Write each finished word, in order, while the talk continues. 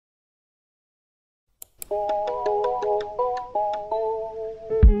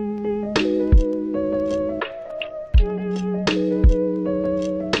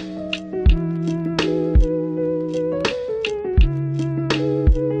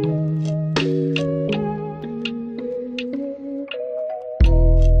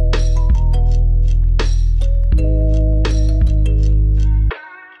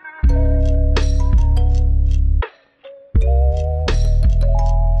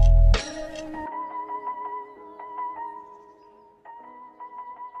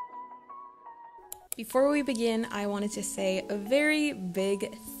Before we begin, I wanted to say a very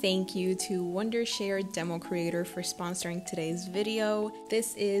big thank you to Wondershare Demo Creator for sponsoring today's video.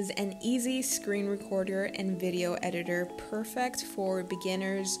 This is an easy screen recorder and video editor perfect for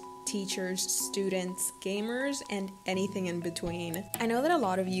beginners, teachers, students, gamers, and anything in between. I know that a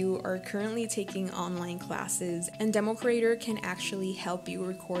lot of you are currently taking online classes, and Demo Creator can actually help you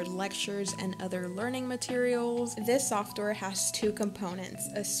record lectures and other learning materials. This software has two components,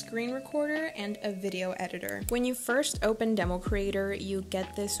 a screen recorder and a video editor. When you first open Demo Creator, you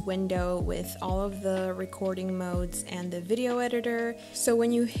get this window with all of the recording modes and the video editor. So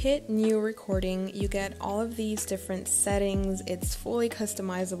when you hit new recording, you get all of these different settings. It's fully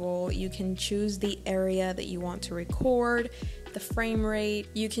customizable. You can choose the area that you want to record, the frame rate.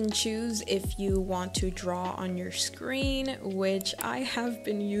 You can choose if you want to draw on your screen, which I have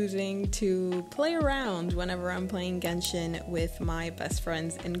been using to play around whenever I'm playing Genshin with my best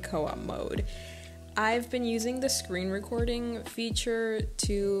friends in co-op mode. I've been using the screen recording feature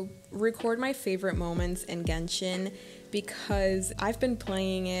to record my favorite moments in Genshin because I've been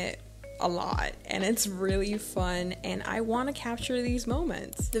playing it a lot and it's really fun and I want to capture these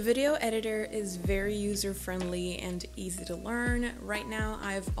moments. The video editor is very user-friendly and easy to learn. Right now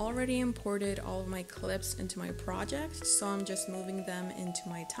I've already imported all of my clips into my project, so I'm just moving them into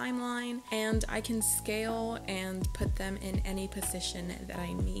my timeline, and I can scale and put them in any position that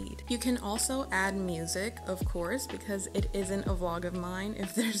I need. You can also add music, of course, because it isn't a vlog of mine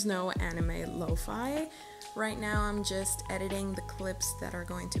if there's no anime lo-fi. Right now I'm just editing the clips that are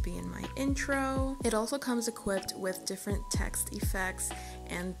going to be in my intro. It also comes equipped with different text effects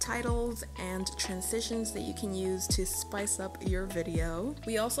and titles and transitions that you can use to spice up your video.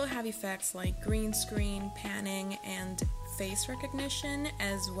 We also have effects like green screen, panning, and face recognition,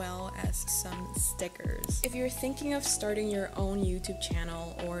 as well as some stickers. If you're thinking of starting your own YouTube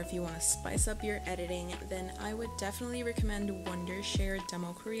channel, or if you want to spice up your editing, then I would definitely recommend Wondershare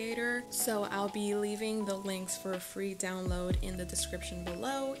Demo Creator. So I'll be leaving the links for a free download in the description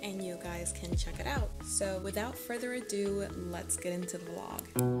below, and you guys can check it out. So without further ado, let's get into the vlog.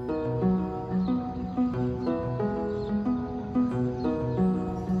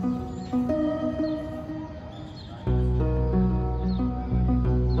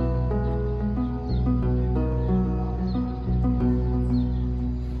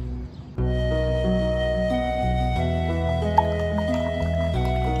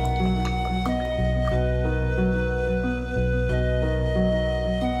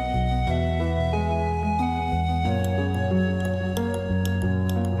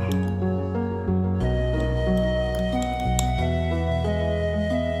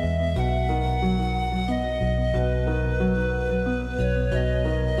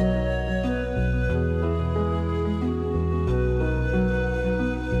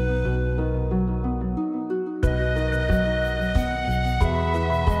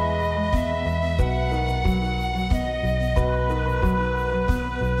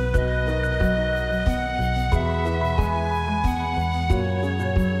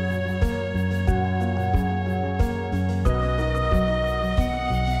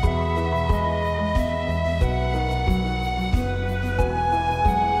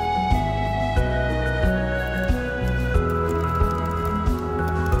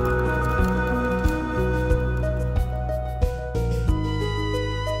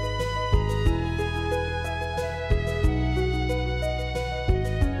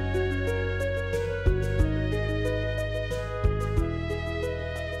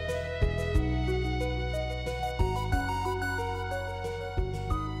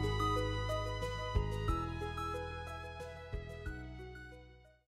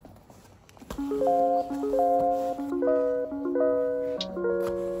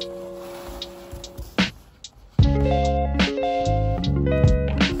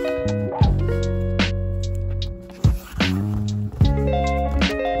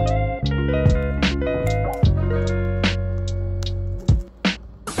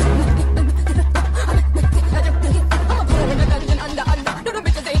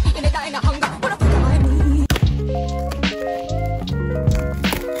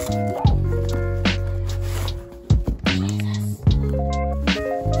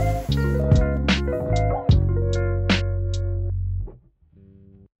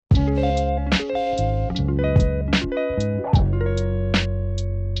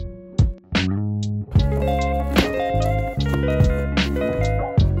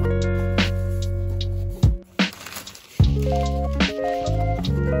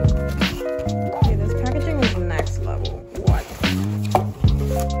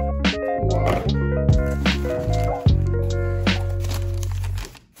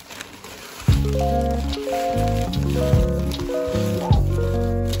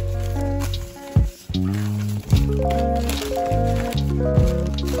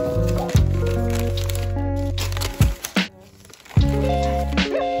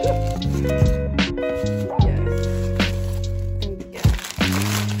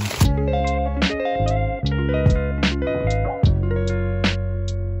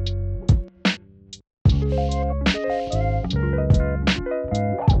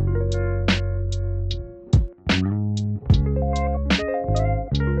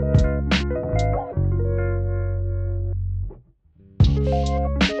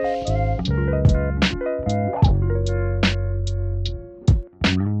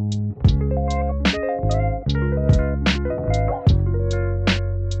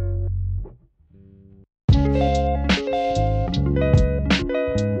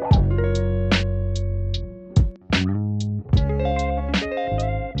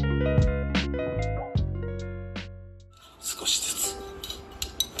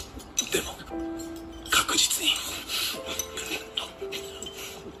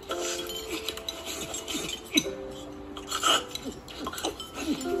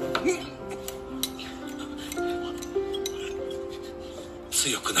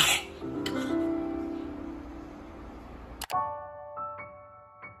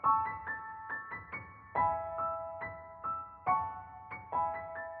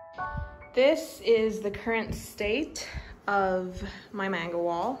 This is the current state of my manga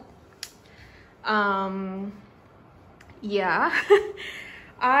wall. Yeah.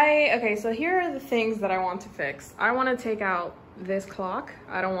 Okay, so here are the things that I want to fix. I want to take out this clock.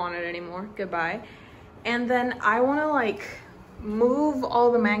 I don't want it anymore. Goodbye. And then I want to like move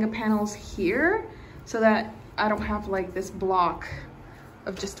all the manga panels here so that I don't have like this block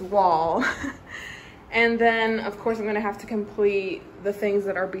of just a wall. And then of course I'm gonna have to complete the things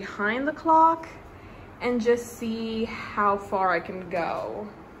that are behind the clock and just see how far I can go.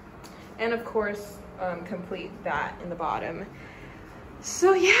 And of course complete that in the bottom.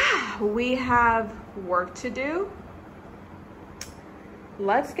 So yeah, we have work to do.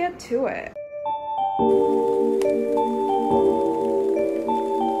 Let's get to it.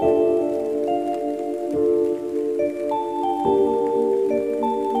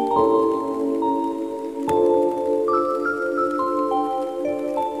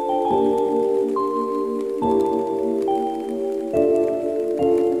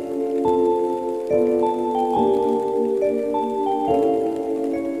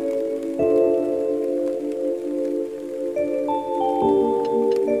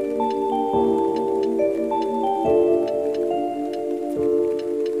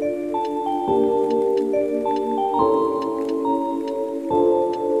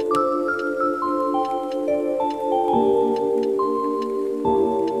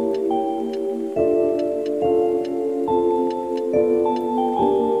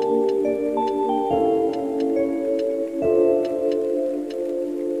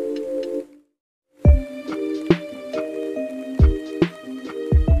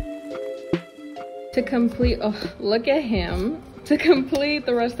 To complete, oh, look at him. To complete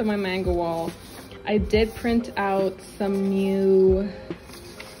the rest of my manga wall, I did print out some new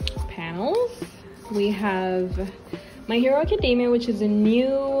panels. We have My Hero Academia, which is a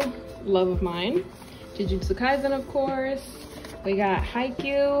new love of mine. Jujutsu Kaisen, of course. We got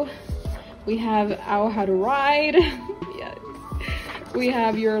Haikyuu. We have Ow How to Ride. Yes. We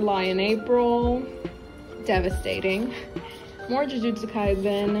have Your Lie in April. Devastating. More Jujutsu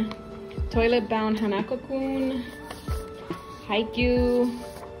Kaisen. Toilet Bound Hanako-kun, Haikyuu,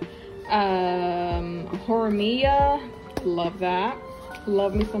 Horimiya, love that,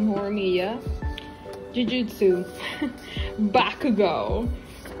 love me some Horimiya, Jujutsu, Bakugo,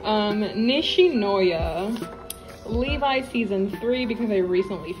 Nishinoya, Levi Season 3 because I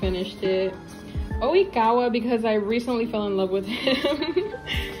recently finished it, Oikawa because I recently fell in love with him,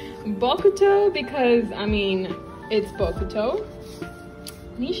 Bokuto because, I mean, it's Bokuto,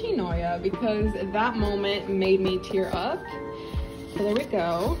 Nishinoya because that moment made me tear up. So there we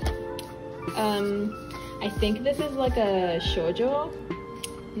go. I think this is like a shoujo.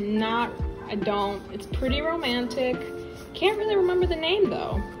 It's pretty romantic. Can't really remember the name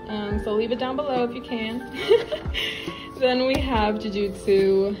though. So leave it down below if you can. Then we have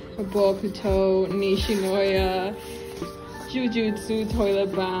Jujutsu, Bokuto, Nishinoya, Jujutsu,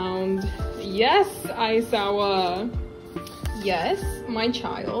 Toilet Bound. Yes, Aisawa. Yes, my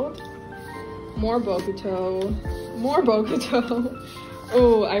child. More Bokuto. More Bokuto.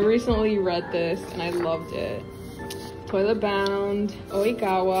 Oh, I recently read this and I loved it. Toilet Bound,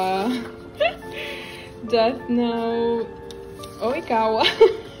 Oikawa, Death Note, Oikawa.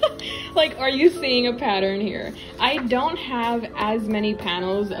 Like, are you seeing a pattern here? I don't have as many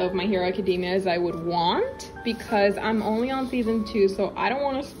panels of My Hero Academia as I would want because I'm only on season 2, so I don't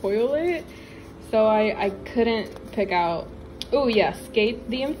want to spoil it. So I couldn't pick out. Oh yeah, Skate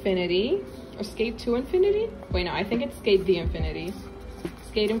the Infinity, or Skate to Infinity? Wait, no, I think it's Skate the Infinity.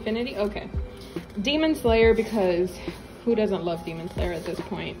 Skate Infinity, okay. Demon Slayer, because who doesn't love Demon Slayer at this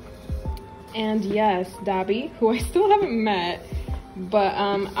point? And yes, Dabi, who I still haven't met, but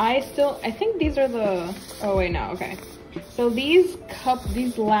I think these are the, oh wait, no, okay. So these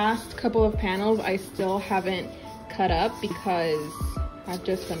last couple of panels I still haven't cut up because I've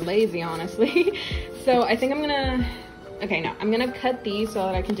just been lazy, honestly. So I think I'm gonna cut these so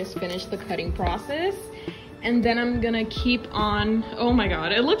that I can just finish the cutting process. And then I'm gonna keep on, oh my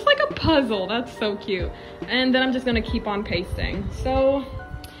god, it looks like a puzzle, that's so cute. And then I'm just gonna keep on pasting. So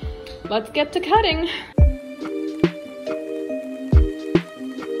let's get to cutting.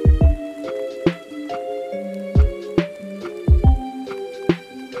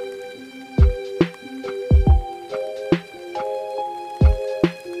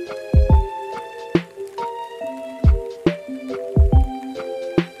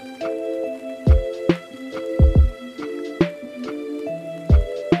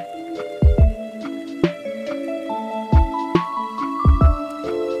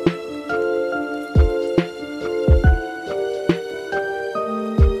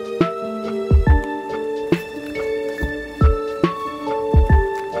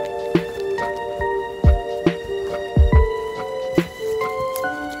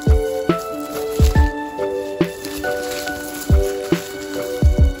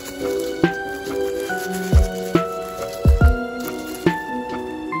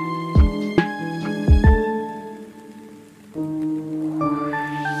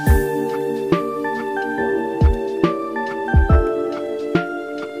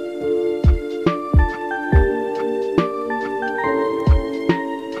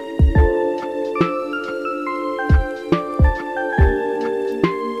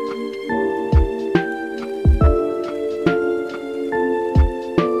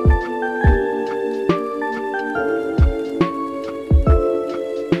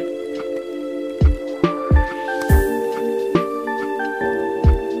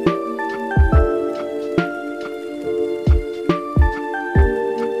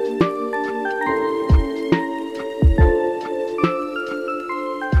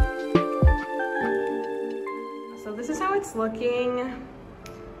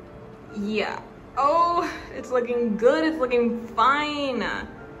 Yeah. Oh, it's looking good. It's looking fine.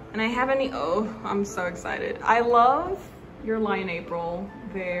 And I haven't, oh, I'm so excited. I love your line, April,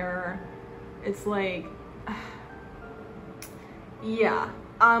 there. It's like, yeah.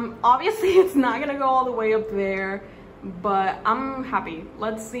 Obviously it's not gonna go all the way up there, but I'm happy.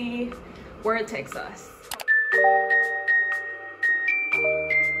 Let's see where it takes us.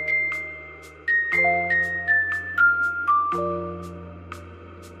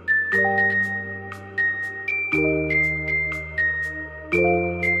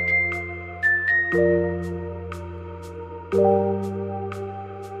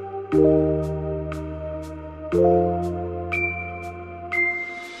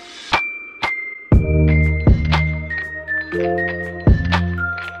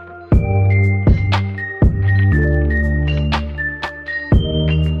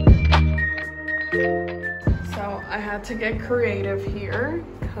 I had to get creative here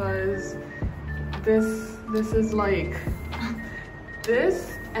because this is like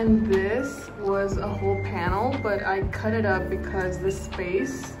this and this was a whole panel, but I cut it up because the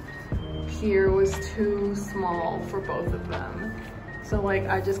space here was too small for both of them. So like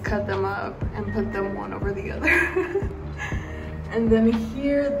I just cut them up and put them one over the other. And then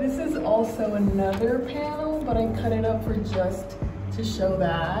here, this is also another panel, but I cut it up for just to show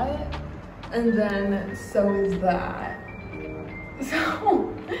that. And then so is that.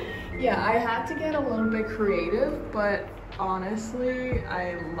 So yeah, I had to get a little bit creative, but honestly,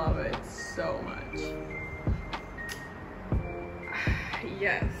 I love it so much.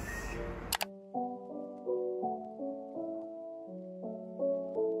 Yes.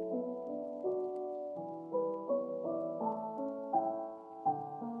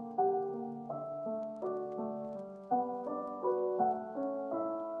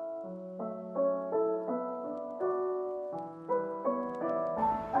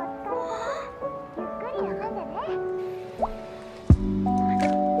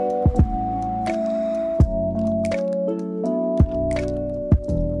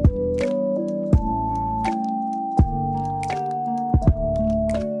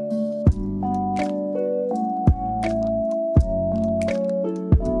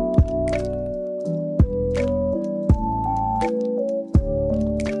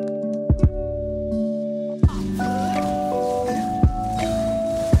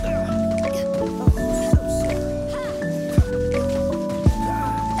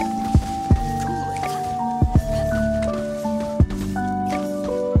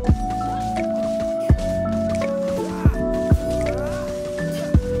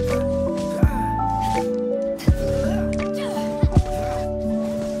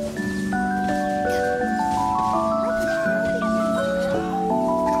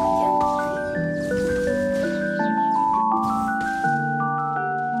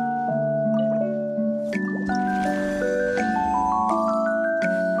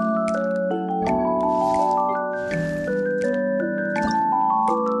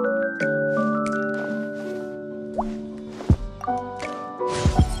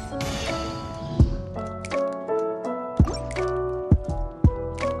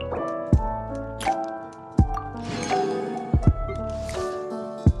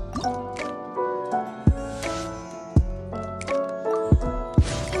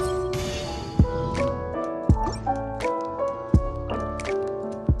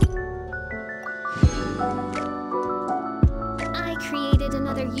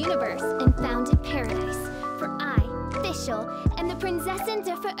 Universe and founded paradise, for I, Fischl, am the Prinzessin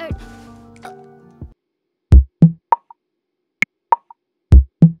der Verirrten.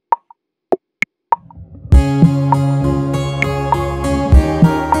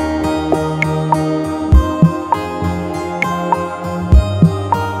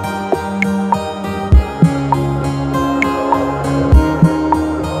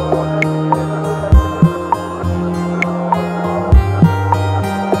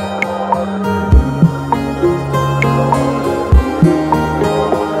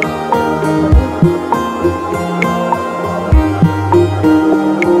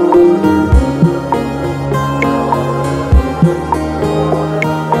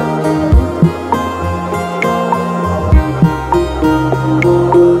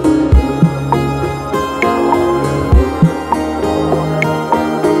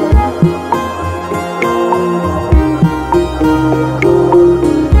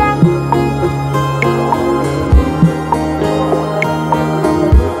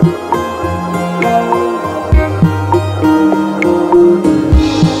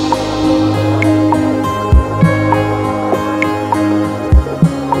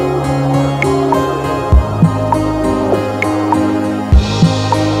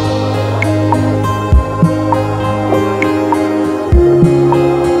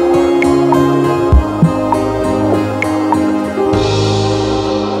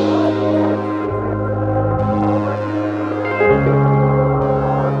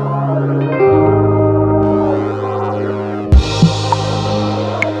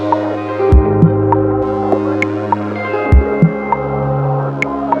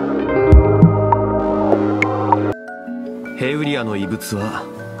 物は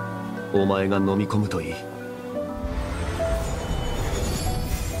お前が飲み込むといい。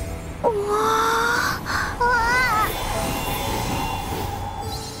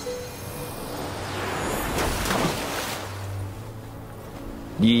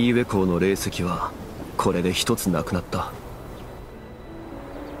リーウェ校の霊石はこれで一つなくなった。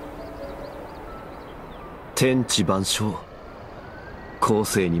天地万象、後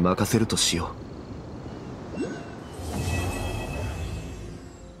世に任せるとしよう。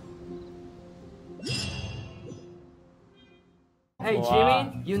Hey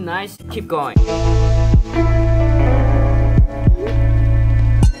Jimmy, you nice. Keep going.